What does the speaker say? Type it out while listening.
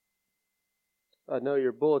I know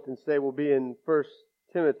your bulletins say we'll be in 1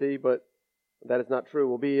 Timothy, but that is not true.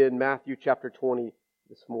 We'll be in Matthew chapter 20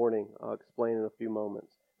 this morning. I'll explain in a few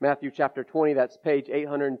moments. Matthew chapter 20, that's page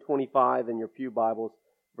 825 in your pew Bibles,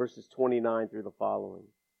 verses 29 through the following.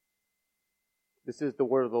 This is the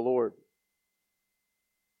word of the Lord.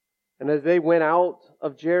 And as they went out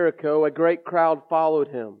of Jericho, a great crowd followed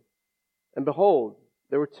him. And behold,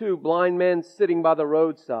 there were two blind men sitting by the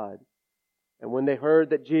roadside. And when they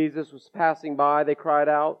heard that Jesus was passing by, they cried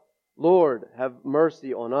out, "Lord, have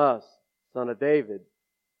mercy on us, Son of David."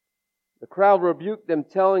 The crowd rebuked them,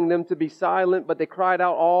 telling them to be silent, but they cried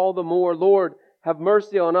out all the more, "Lord, have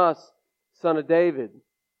mercy on us, Son of David."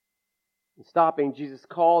 And stopping, Jesus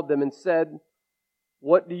called them and said,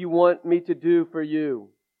 "What do you want me to do for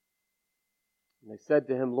you?" And they said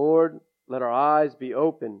to him, "Lord, let our eyes be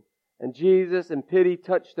open." And Jesus, in pity,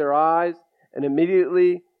 touched their eyes, and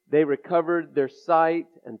immediately they recovered their sight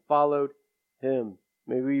and followed Him.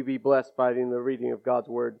 May we be blessed by the reading of God's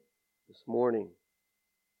Word this morning.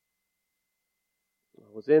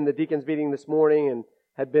 I was in the deacons meeting this morning and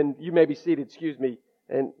had been, you may be seated, excuse me,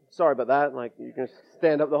 and sorry about that, like you can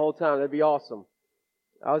stand up the whole time, that'd be awesome.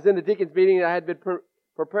 I was in the deacons meeting and I had been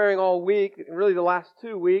preparing all week, really the last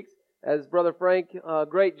 2 weeks, as Brother Frank,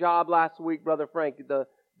 great job last week, Brother Frank, the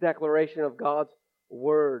declaration of God's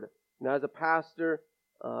Word. Now as a pastor,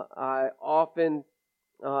 I often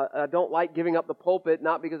I don't like giving up the pulpit,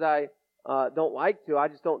 not because I don't like to. I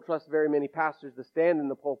just don't trust very many pastors to stand in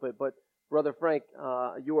the pulpit. But Brother Frank,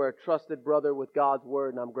 you are a trusted brother with God's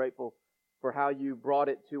Word, and I'm grateful for how you brought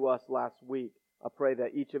it to us last week. I pray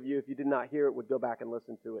that each of you, if you did not hear it, would go back and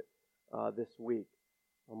listen to it this week.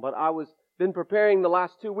 But I was been preparing the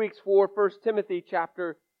last 2 weeks for 1 Timothy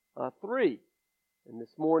chapter 3. And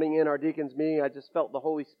this morning in our deacons meeting, I just felt the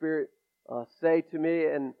Holy Spirit say to me,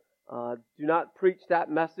 and do not preach that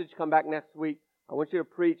message. Come back next week. I want you to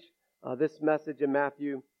preach this message in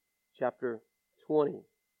Matthew chapter 20.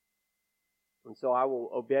 And so I will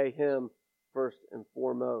obey Him first and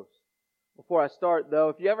foremost. Before I start, though,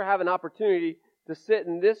 if you ever have an opportunity to sit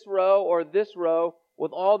in this row or this row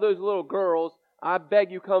with all those little girls, I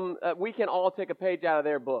beg you come. We can all take a page out of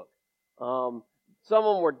their book. Some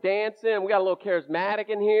of them were dancing. We got a little charismatic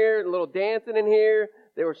in here, a little dancing in here.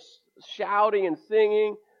 They were shouting and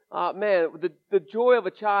singing. Man, the joy of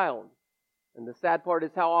a child. And the sad part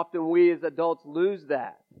is how often we as adults lose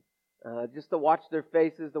that. Just to watch their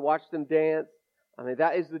faces, to watch them dance. I mean,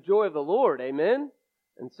 that is the joy of the Lord. Amen?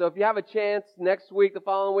 And so if you have a chance next week, the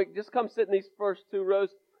following week, just come sit in these first 2 rows.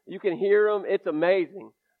 You can hear them. It's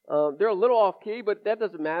amazing. They're a little off key, but that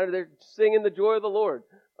doesn't matter. They're singing the joy of the Lord.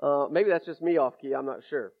 Maybe that's just me off key. I'm not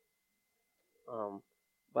sure.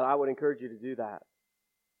 But I would encourage you to do that.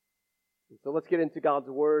 So let's get into God's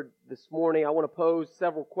Word this morning. I want to pose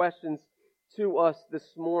several questions to us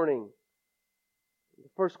this morning. The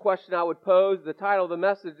first question I would pose, the title of the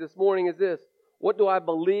message this morning is this: what do I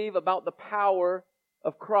believe about the power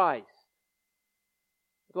of Christ?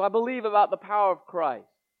 What do I believe about the power of Christ?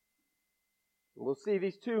 And we'll see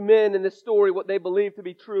these two men in this story, what they believe to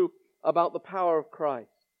be true about the power of Christ.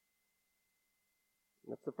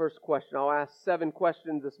 That's the first question. I'll ask 7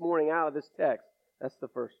 questions this morning out of this text. That's the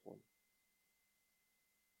first one.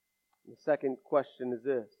 The second question is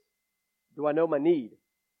this: do I know my need?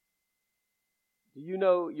 Do you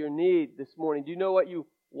know your need this morning? Do you know what you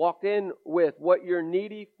walked in with, what you're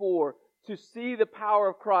needy for, to see the power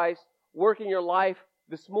of Christ work in your life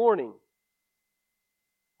this morning?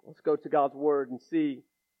 Let's go to God's Word and see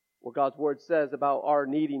what God's Word says about our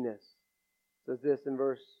neediness. It says this in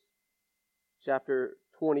chapter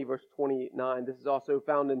 20, verse 29. This is also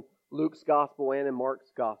found in Luke's Gospel and in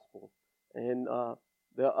Mark's Gospel. And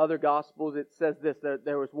the other Gospels, it says this: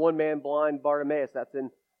 there was one man blind, Bartimaeus. That's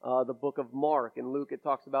in the book of Mark. In Luke, it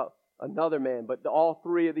talks about another man. But all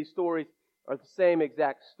 3 of these stories are the same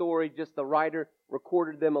exact story, just the writer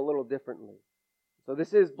recorded them a little differently. So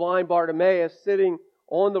this is blind Bartimaeus sitting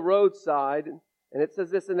on the roadside. And it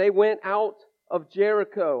says this: and they went out of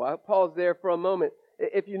Jericho. I'll pause there for a moment.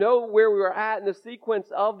 If you know where we were at in the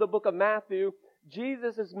sequence of the book of Matthew,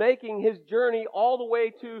 Jesus is making His journey all the way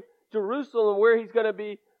to Jerusalem, where He's going to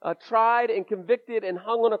be tried and convicted and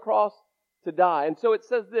hung on a cross to die. And so it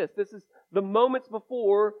says this is the moments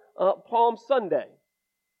before Palm Sunday,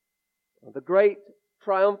 the great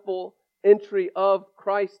triumphal entry of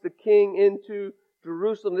Christ the King into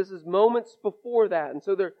Jerusalem. This is moments before that. And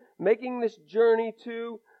so they're making this journey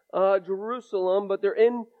to Jerusalem, but they're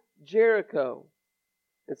in Jericho.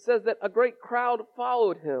 It says that a great crowd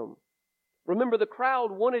followed Him. Remember, the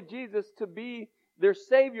crowd wanted Jesus to be their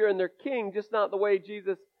Savior and their King, just not the way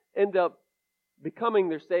Jesus ended up becoming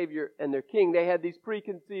their Savior and their King. They had these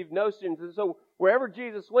preconceived notions. And so wherever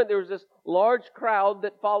Jesus went, there was this large crowd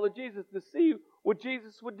that followed Jesus to see what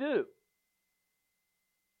Jesus would do.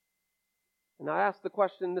 And I asked the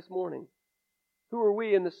question this morning, who are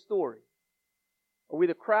we in this story? Are we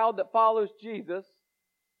the crowd that follows Jesus?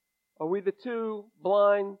 Are we the two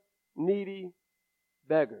blind, needy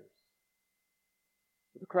beggars?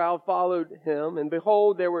 The crowd followed him, and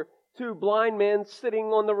behold, there were two blind men sitting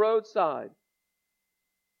on the roadside.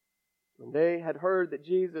 And they had heard that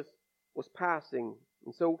Jesus was passing.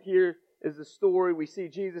 And so here is the story. We see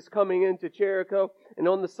Jesus coming into Jericho, and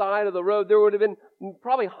on the side of the road there would have been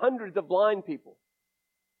probably hundreds of blind people.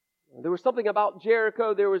 There was something about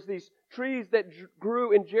Jericho. There was these trees that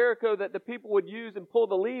grew in Jericho that the people would use and pull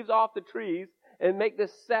the leaves off the trees and make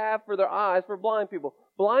this salve for their eyes for blind people.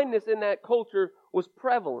 Blindness in that culture was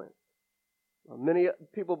prevalent. Many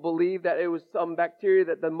people believe that it was some bacteria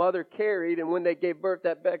that the mother carried, and when they gave birth,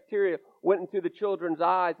 that bacteria went into the children's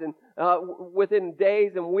eyes, and within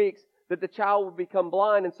days and weeks that the child would become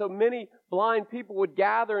blind. And so many blind people would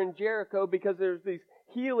gather in Jericho because there's these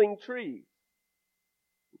healing trees.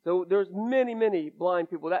 So there's many, many blind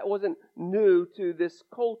people. That wasn't new to this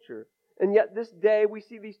culture. And yet this day we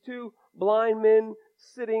see these two blind men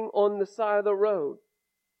sitting on the side of the road.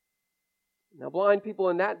 Now, blind people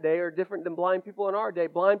in that day are different than blind people in our day.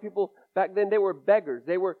 Blind people back then, they were beggars.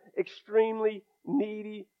 They were extremely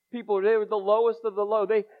needy people. They were the lowest of the low.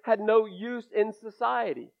 They had no use in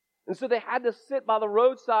society. And so they had to sit by the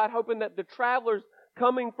roadside hoping that the travelers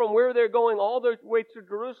coming from where they're going all the way to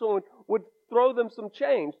Jerusalem would throw them some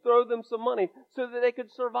change, throw them some money so that they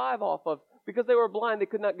could survive off of. Because they were blind, they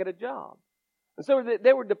could not get a job. And so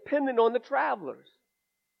they were dependent on the travelers.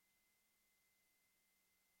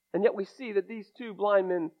 And yet we see that these two blind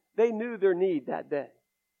men, they knew their need that day.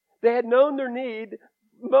 They had known their need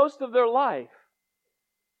most of their life.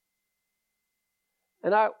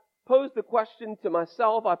 And I posed the question to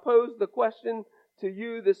myself, I posed the question to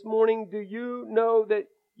you this morning, do you know that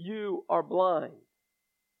you are blind?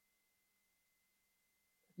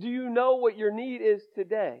 Do you know what your need is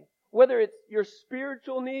today? Whether it's your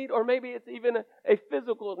spiritual need or maybe it's even a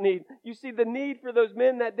physical need. You see, the need for those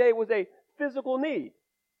men that day was a physical need.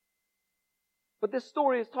 But this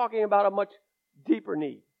story is talking about a much deeper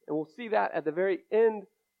need. And we'll see that at the very end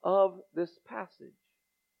of this passage.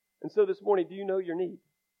 And so this morning, do you know your need?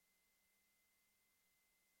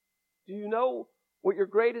 Do you know what your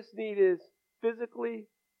greatest need is physically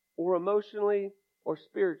or emotionally or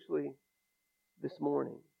spiritually this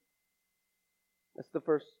morning? That's the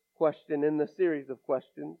first question in the series of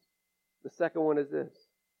questions. The second one is this.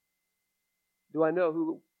 Do I know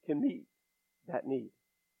who can meet that need?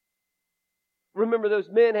 Remember, those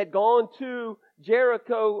men had gone to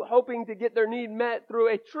Jericho hoping to get their need met through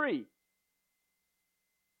a tree.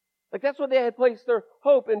 Like that's what they had placed their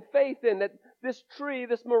hope and faith in, that this tree,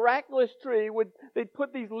 this miraculous tree, they'd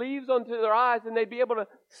put these leaves onto their eyes and they'd be able to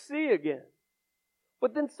see again.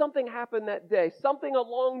 But then something happened that day, something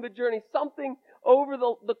along the journey, something over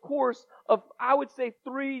the course of, I would say,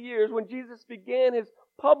 3 years when Jesus began his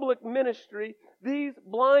public ministry. These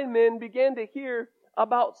blind men began to hear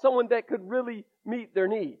about someone that could really meet their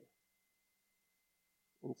need.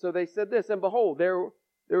 And so they said this, and behold, there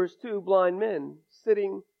was two blind men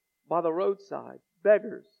sitting by the roadside,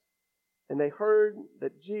 beggars, and they heard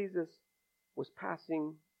that Jesus was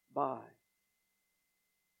passing by.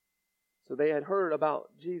 So they had heard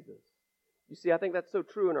about Jesus. You see, I think that's so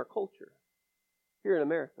true in our culture here in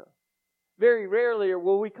America. Very rarely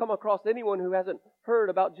will we come across anyone who hasn't heard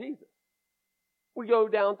about Jesus. We go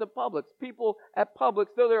down to Publix. People at Publix,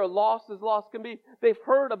 though they're lost as lost can be, they've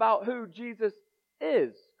heard about who Jesus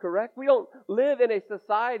is, correct? We don't live in a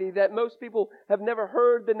society that most people have never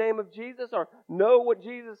heard the name of Jesus or know what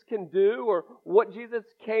Jesus can do or what Jesus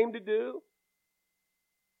came to do.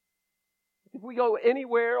 If we go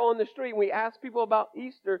anywhere on the street and we ask people about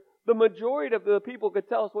Easter, the majority of the people could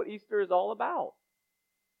tell us what Easter is all about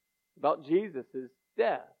Jesus'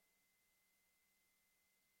 death.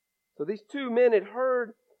 So these two men had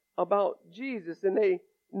heard about Jesus and they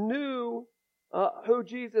knew who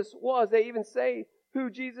Jesus was. They even say who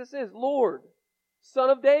Jesus is. Lord, Son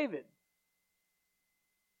of David.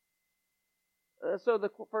 So the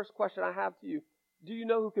first question I have to you, do you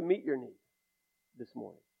know who can meet your need this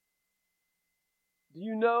morning? Do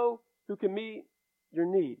you know who can meet your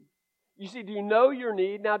need? You see, do you know your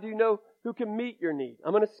need? Now, do you know who can meet your need?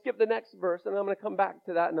 I'm going to skip the next verse and I'm going to come back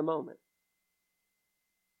to that in a moment.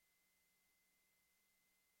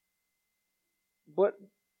 But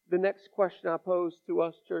the next question I pose to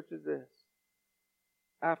us, church, is this.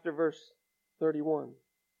 After verse 31.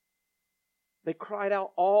 They cried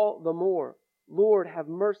out all the more, Lord, have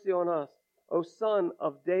mercy on us, O Son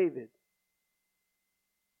of David.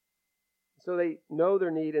 So they know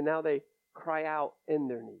their need, and now they cry out in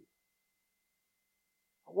their need.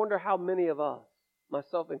 I wonder how many of us,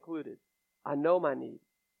 myself included, I know my need.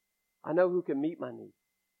 I know who can meet my need.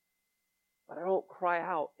 But I don't cry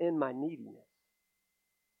out in my neediness.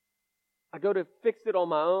 I go to fix it on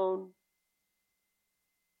my own.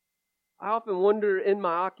 I often wonder in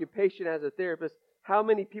my occupation as a therapist, how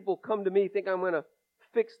many people come to me think I'm going to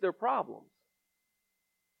fix their problems.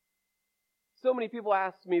 So many people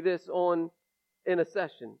ask me this in a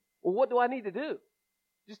session. Well, what do I need to do?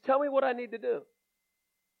 Just tell me what I need to do.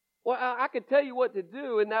 Well, I could tell you what to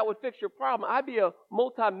do and that would fix your problem. I'd be a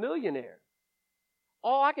multimillionaire.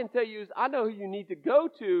 All I can tell you is I know who you need to go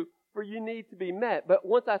to for your need to be met. But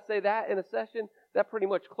once I say that in a session, that pretty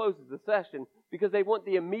much closes the session because they want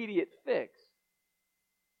the immediate fix.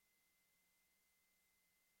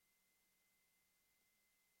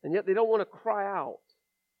 And yet they don't want to cry out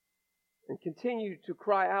and continue to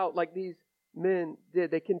cry out like these men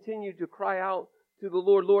did. They continued to cry out to the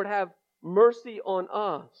Lord, Lord, have mercy on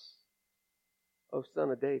us, O Son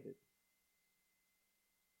of David.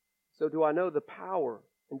 So do I know the power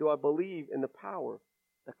and do I believe in the power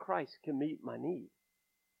that Christ can meet my need?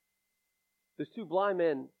 Those two blind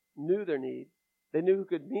men knew their need. They knew who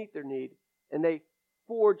could meet their need. And they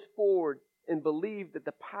forged forward and believed that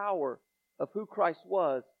the power of who Christ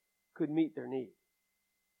was could meet their need.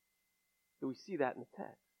 Do we see that in the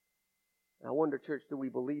text? And I wonder, church, do we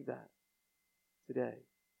believe that today?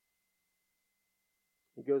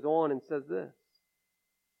 He goes on and says this.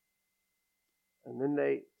 And then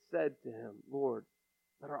they said to him, Lord,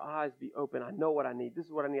 let our eyes be open. I know what I need. This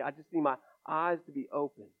is what I need. I just need my eyes to be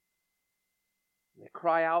open. And they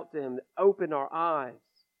cry out to him, open our eyes.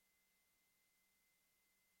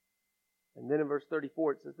 And then in verse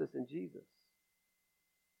 34 it says this, and Jesus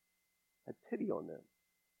had pity on them.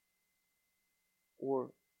 Or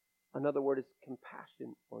another word is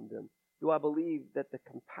compassion on them. Do I believe that the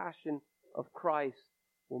compassion of Christ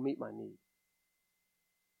will meet my need?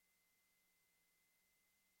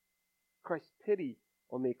 Christ's pity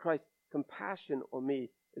on me, Christ's compassion on me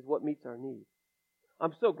is what meets our need.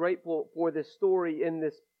 I'm so grateful for this story in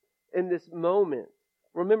this moment.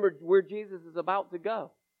 Remember where Jesus is about to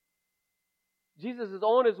go. Jesus is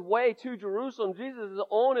on his way to Jerusalem. Jesus is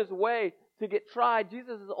on his way to get tried.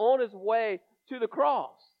 Jesus is on his way to the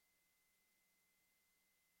cross.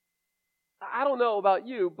 I don't know about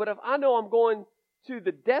you, but if I know I'm going to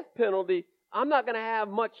the death penalty, I'm not going to have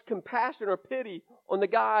much compassion or pity on the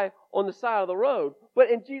guy on the side of the road. But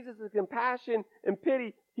in Jesus' compassion and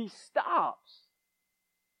pity, he stops.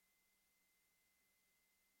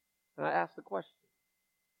 And I ask the question,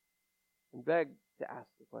 and beg to ask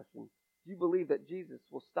the question, do you believe that Jesus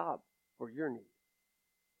will stop for your need?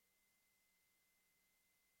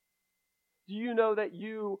 Do you know that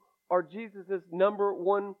you are Jesus' number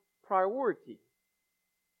one priority?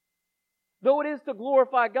 Though it is to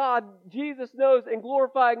glorify God, Jesus knows in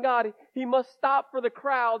glorifying God, he must stop for the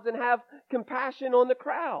crowds and have compassion on the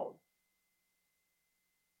crowd.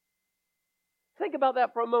 Think about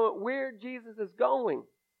that for a moment, where Jesus is going.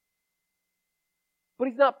 But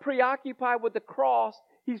he's not preoccupied with the cross.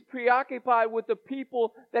 He's preoccupied with the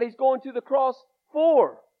people that he's going to the cross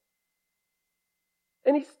for.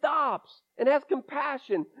 And he stops and has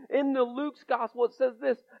compassion. In the Luke's gospel, it says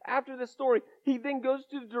this. After this story, he then goes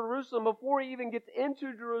to Jerusalem. Before he even gets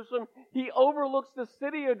into Jerusalem, he overlooks the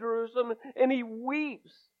city of Jerusalem and he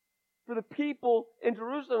weeps for the people in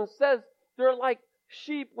Jerusalem. It says they're like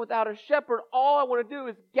sheep without a shepherd. All I want to do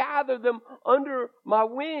is gather them under my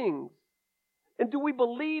wings. And do we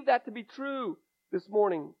believe that to be true this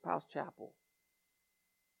morning, House Chapel?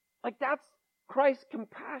 Like that's Christ's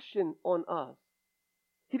compassion on us.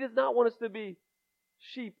 He does not want us to be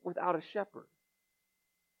sheep without a shepherd,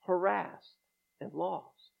 harassed and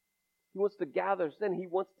lost. He wants to gather us in. He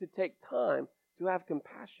wants to take time to have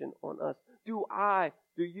compassion on us. Do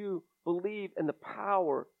you believe in the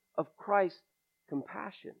power of Christ's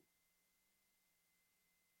compassion?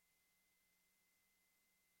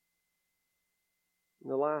 And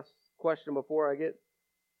the last question before I get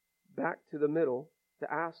back to the middle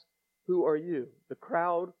to ask, who are you? The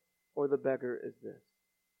crowd or the beggar is this?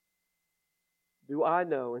 Do I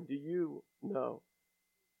know and do you know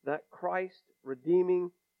that Christ's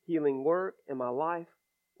redeeming, healing work in my life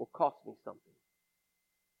will cost me something?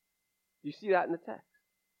 Do you see that in the text?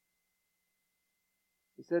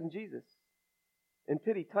 He said, and Jesus, in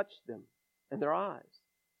pity, touched them and their eyes.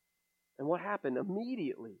 And what happened?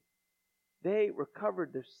 Immediately, they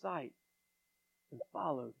recovered their sight and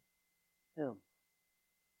followed him. Him.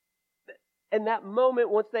 In that moment,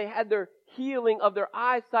 once they had their healing of their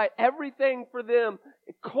eyesight, everything for them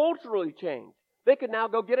culturally changed. They could now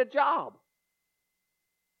go get a job.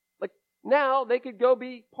 Like now they could go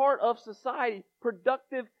be part of society,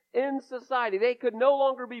 productive in society. They could no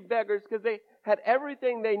longer be beggars because they had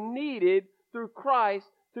everything they needed through Christ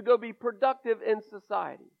to go be productive in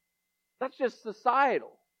society. That's just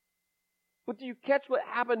societal. But do you catch what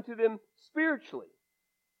happened to them spiritually?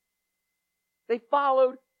 They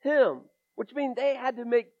followed Him, which means they had to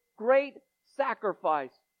make great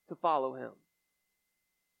sacrifice to follow Him.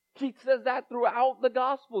 He says that throughout the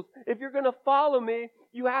Gospels. If you're going to follow me,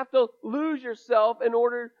 you have to lose yourself in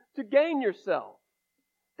order to gain yourself.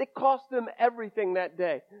 It cost them everything that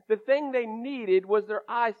day. The thing they needed was their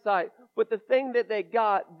eyesight, but the thing that they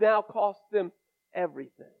got now cost them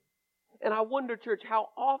everything. And I wonder, church, how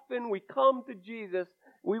often we come to Jesus,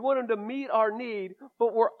 we want Him to meet our need,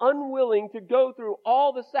 but we're unwilling to go through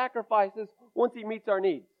all the sacrifices once He meets our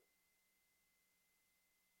needs.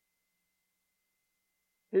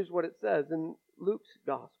 Here's what it says in Luke's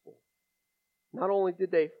Gospel. Not only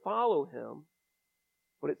did they follow Him,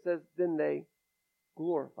 but it says then they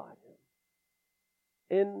glorified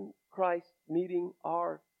Him. In Christ meeting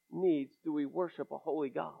our needs, do we worship a holy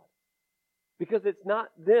God? Because it's not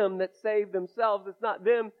them that saved themselves. It's not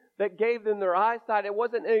them that gave them their eyesight. It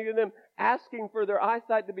wasn't any of them asking for their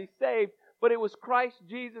eyesight to be saved, but it was Christ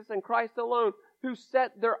Jesus and Christ alone who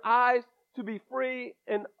set their eyes to be free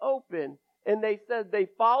and open. And they said they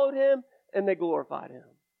followed Him and they glorified Him.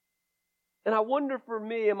 And I wonder for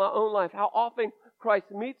me in my own life how often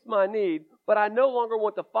Christ meets my need, but I no longer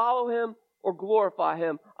want to follow Him or glorify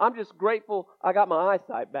Him. I'm just grateful I got my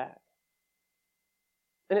eyesight back.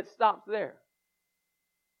 And it stops there.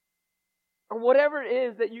 Or whatever it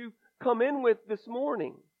is that you come in with this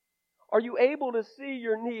morning, are you able to see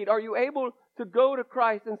your need? Are you able to go to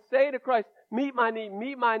Christ and say to Christ, meet my need,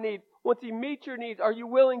 meet my need? Once He meets your needs, are you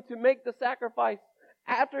willing to make the sacrifice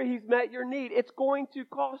after He's met your need? It's going to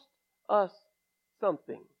cost us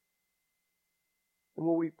something. And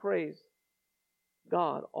will we praise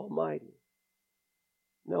God Almighty?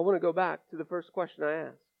 Now I want to go back to the first question I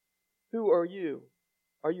asked. Who are you?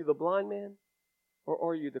 Are you the blind man or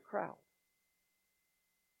are you the crowd?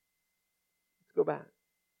 Let's go back.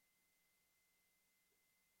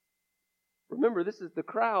 Remember, this is the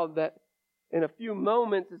crowd that in a few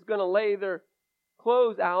moments is going to lay their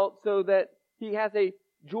clothes out so that He has a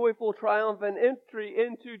joyful, triumphant entry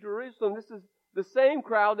into Jerusalem. This is the same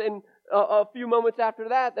crowd in a few moments after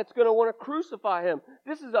that that's going to want to crucify Him.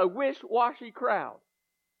 This is a wish-washy crowd.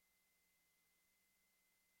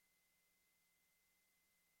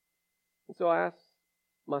 And so I asked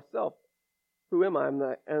myself, who am I? Am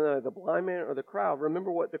I the blind man or the crowd? Remember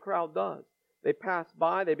what the crowd does. They pass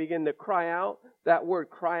by, they begin to cry out. That word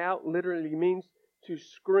cry out literally means to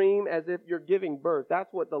scream as if you're giving birth.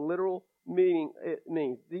 That's what the literal meaning it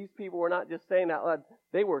means. These people were not just saying out loud.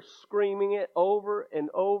 They were screaming it over and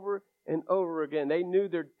over and over again. They knew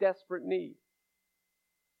their desperate need,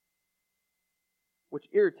 which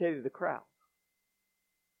irritated the crowd.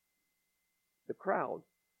 The crowd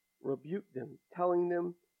rebuked them, telling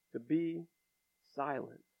them to be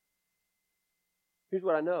silent. Here's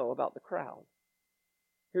what I know about the crowd.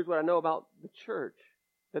 Here's what I know about the church,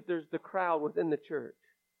 that there's the crowd within the church.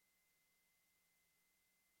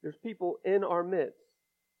 There's people in our midst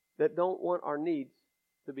that don't want our needs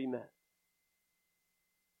to be met.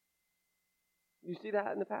 You see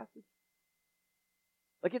that in the passage?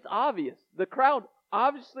 Like it's obvious. The crowd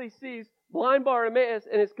obviously sees blind Bartimaeus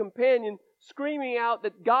and his companion screaming out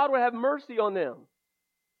that God would have mercy on them.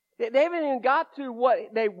 They haven't even got to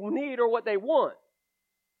what they need or what they want.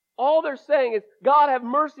 All they're saying is, God have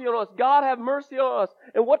mercy on us. God have mercy on us.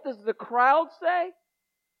 And what does the crowd say?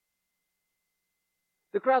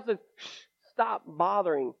 The crowd says, shh, stop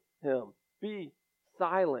bothering him. Be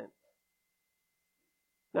silent.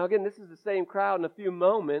 Now again, this is the same crowd in a few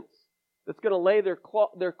moments that's going to lay their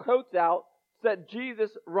coats out so that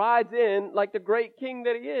Jesus rides in like the great king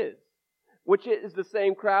that He is. Which is the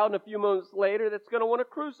same crowd in a few moments later that's going to want to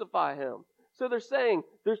crucify Him. So they're saying,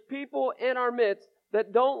 there's people in our midst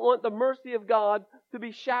that don't want the mercy of God to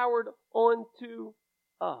be showered onto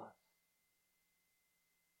us.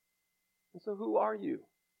 And so who are you?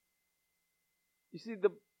 You see,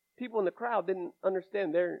 the people in the crowd didn't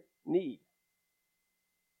understand their need.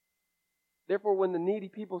 Therefore, when the needy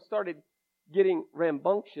people started getting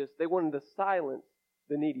rambunctious, they wanted to silence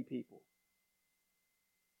the needy people.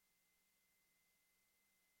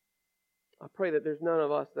 I pray that there's none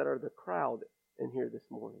of us that are the crowd in here this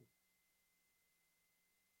morning.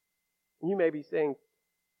 You may be saying,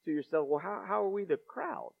 to yourself, well, how are we the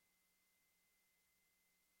crowd?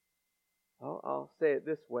 Well, I'll say it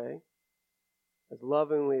this way, as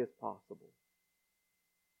lovingly as possible.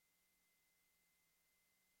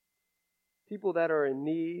 People that are in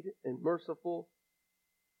need and merciful,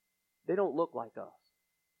 they don't look like us.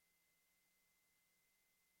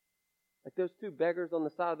 Like those two beggars on the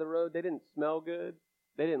side of the road, they didn't smell good.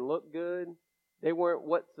 They didn't look good. They weren't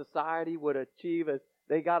what society would achieve as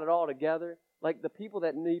they got it all together. Like the people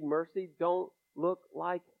that need mercy don't look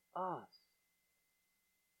like us.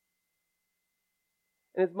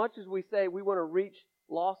 And as much as we say we want to reach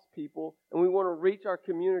lost people and we want to reach our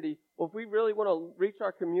community, well, if we really want to reach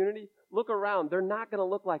our community, look around. They're not going to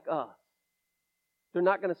look like us. They're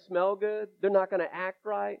not going to smell good. They're not going to act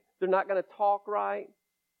right. They're not going to talk right.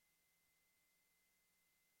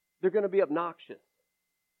 They're going to be obnoxious.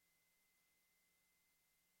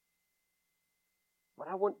 But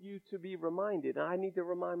I want you to be reminded, and I need to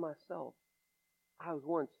remind myself, I was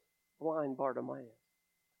once blind Bartimaeus.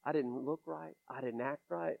 I didn't look right. I didn't act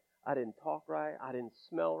right. I didn't talk right. I didn't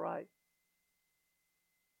smell right.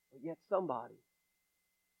 But yet somebody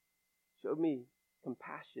showed me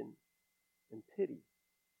compassion and pity.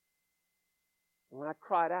 And when I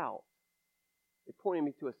cried out, it pointed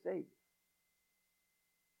me to a Savior.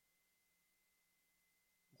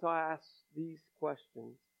 So I ask these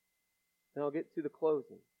questions, and I'll get to the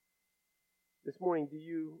closing. This morning, do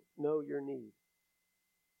you know your need?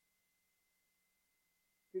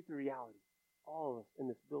 Here's the reality. All of us in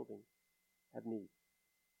this building have needs.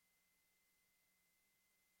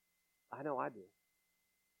 I know I do.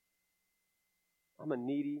 I'm a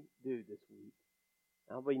needy dude this week.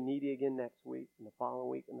 I'll be needy again next week, and the following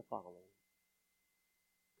week, and the following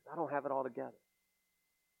week. I don't have it all together.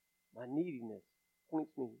 My neediness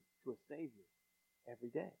points me to a Savior every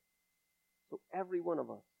day. So every one of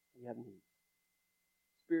us, we have needs.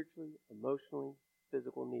 Spiritually, emotionally,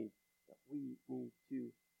 physical needs that we need to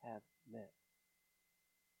have met.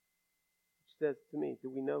 Which says to me, do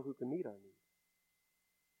we know who can meet our needs?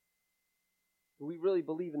 Do we really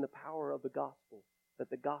believe in the power of the gospel, that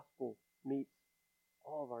the gospel meets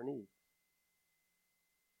all of our needs?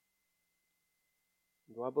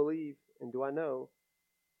 Do I believe and do I know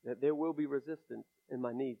that there will be resistance in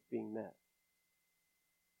my needs being met?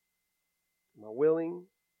 Am I willing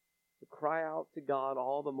to cry out to God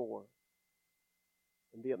all the more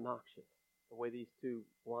and be obnoxious the way these two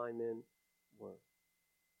blind men were?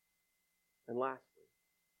 And lastly,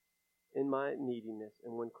 in my neediness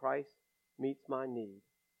and when Christ meets my need,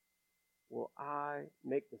 will I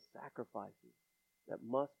make the sacrifices that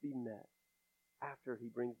must be met after He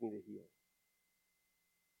brings me to healing?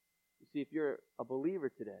 You see, if you're a believer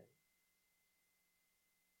today,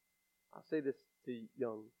 I'll say this to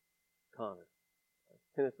young Connor.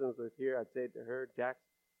 Tennyson was here. I'd say it to her.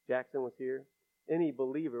 Jackson was here. Any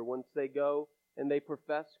believer, once they go and they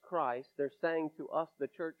profess Christ, they're saying to us, the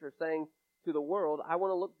church, are saying to the world, I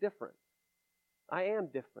want to look different. I am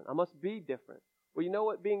different. I must be different. Well, you know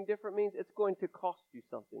what being different means? It's going to cost you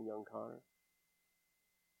something, young Connor.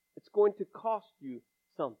 It's going to cost you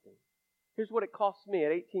something. Here's what it cost me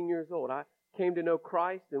at 18 years old. I came to know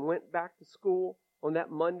Christ and went back to school on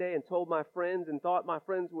that Monday and told my friends and thought my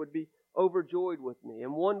friends would be overjoyed with me.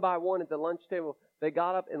 And one by one at the lunch table, they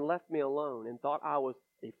got up and left me alone and thought I was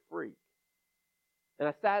a freak. And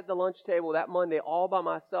I sat at the lunch table that Monday all by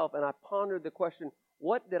myself and I pondered the question,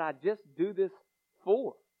 what did I just do this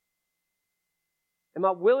for? Am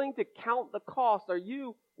I willing to count the cost? Are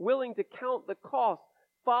you willing to count the cost?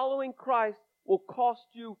 Following Christ will cost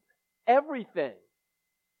you everything.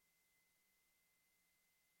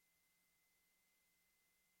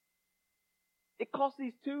 It cost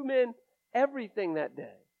these two men everything that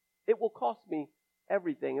day. It will cost me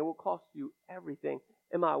everything. It will cost you everything.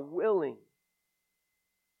 Am I willing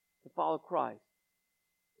to follow Christ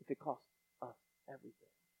if it costs us everything?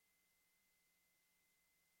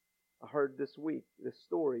 I heard this week this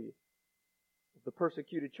story of the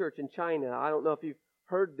persecuted church in China. I don't know if you've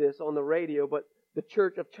heard this on the radio, but the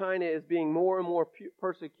church of China is being more and more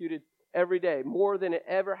persecuted every day, more than it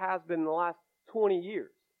ever has been in the last 20 years.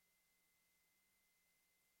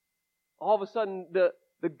 All of a sudden,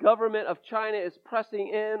 the government of China is pressing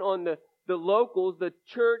in on the locals, the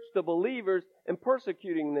church, the believers, and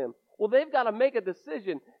persecuting them. Well, they've got to make a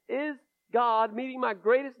decision. Is God meeting my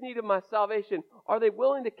greatest need of my salvation? Are they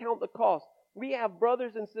willing to count the cost? We have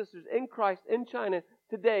brothers and sisters in Christ in China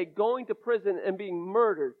today going to prison and being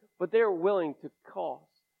murdered, but they're willing to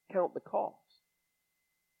count the cost.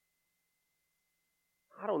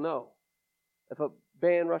 I don't know if a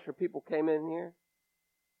band rush of people came in here.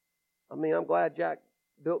 I mean, I'm glad Jack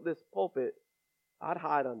built this pulpit. I'd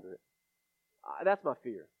hide under it. That's my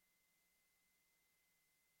fear.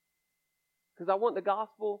 Because I want the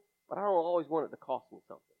gospel, but I don't always want it to cost me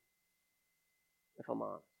something, if I'm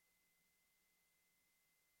honest.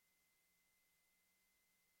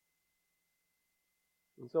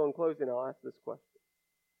 And so in closing, I'll ask this question.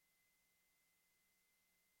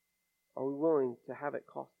 Are we willing to have it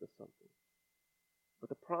cost us something? But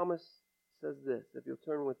the promise says this, if you'll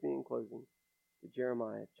turn with me in closing to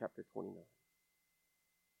Jeremiah chapter 29.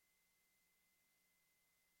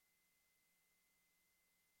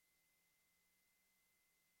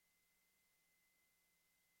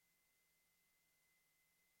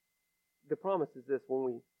 The promise is this, when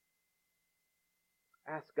we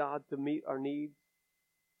ask God to meet our needs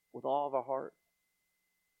with all of our heart,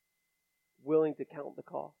 willing to count the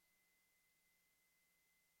cost.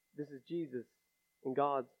 This is Jesus and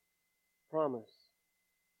God's promise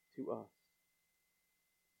to us.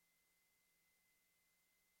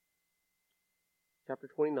 Chapter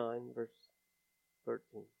 29, verse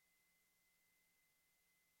 13.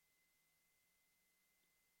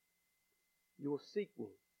 You will seek me,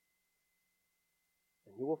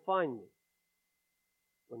 and you will find me.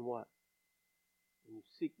 When what? When you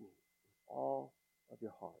seek me with all of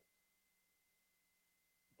your heart.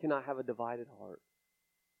 You cannot have a divided heart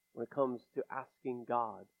when it comes to asking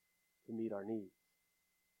God to meet our needs.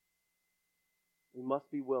 We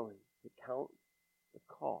must be willing to count the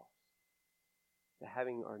cost to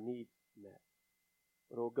having our needs met.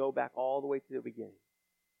 But it will go back all the way to the beginning.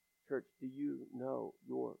 Church, do you know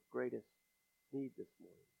your greatest need this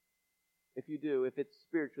morning? If you do, if it's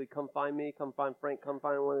spiritually, come find me, come find Frank, come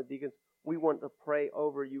find one of the deacons. We want to pray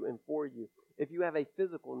over you and for you. If you have a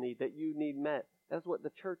physical need that you need met, that's what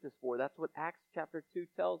the church is for. That's what Acts chapter 2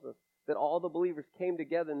 tells us. That all the believers came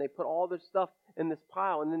together and they put all their stuff in this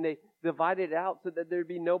pile and then they divided it out so that there'd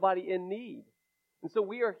be nobody in need. And so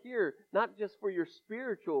we are here not just for your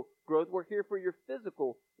spiritual growth, we're here for your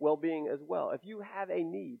physical well-being as well. If you have a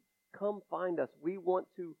need, come find us. We want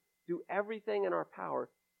to do everything in our power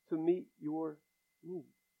to meet your need.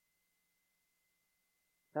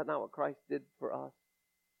 Is that not what Christ did for us?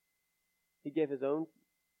 He gave His own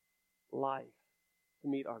life to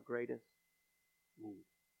meet our greatest need.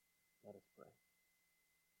 Let us pray.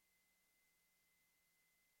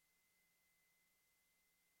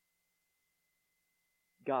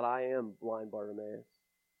 God, I am blind Bartimaeus.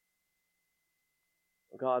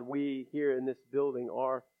 God, we here in this building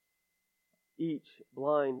are each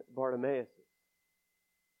blind Bartimaeus.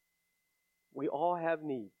 We all have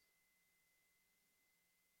needs.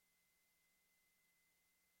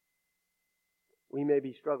 We may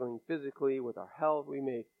be struggling physically with our health. We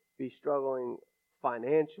may be struggling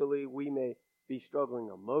financially. We may be struggling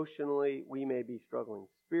emotionally. We may be struggling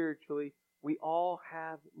spiritually. We all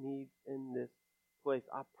have needs in this place.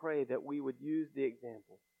 I pray that we would use the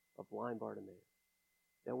example of blind Bartimaeus.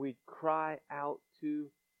 That we'd cry out to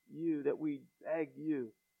you. That we beg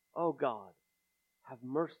you, oh God, have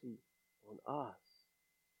mercy on us.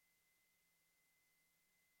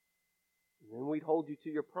 And then we'd hold you to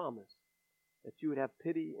your promise that you would have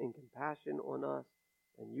pity and compassion on us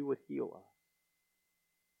and you would heal us.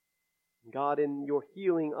 God, in your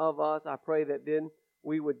healing of us, I pray that then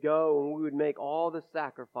we would go and we would make all the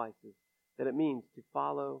sacrifices that it means to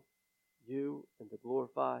follow you and to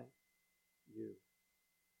glorify you.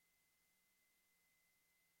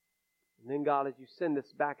 And then, God, as you send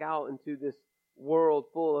us back out into this world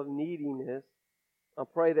full of neediness, I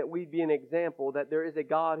pray that we'd be an example that there is a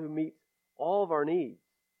God who meets all of our needs.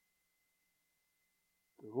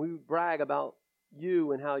 And we brag about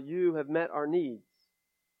you and how you have met our needs.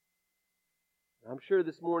 I'm sure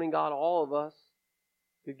this morning, God, all of us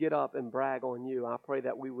could get up and brag on you. I pray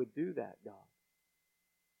that we would do that, God.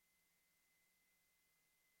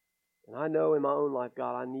 And I know in my own life,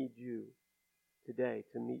 God, I need you today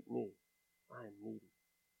to meet me.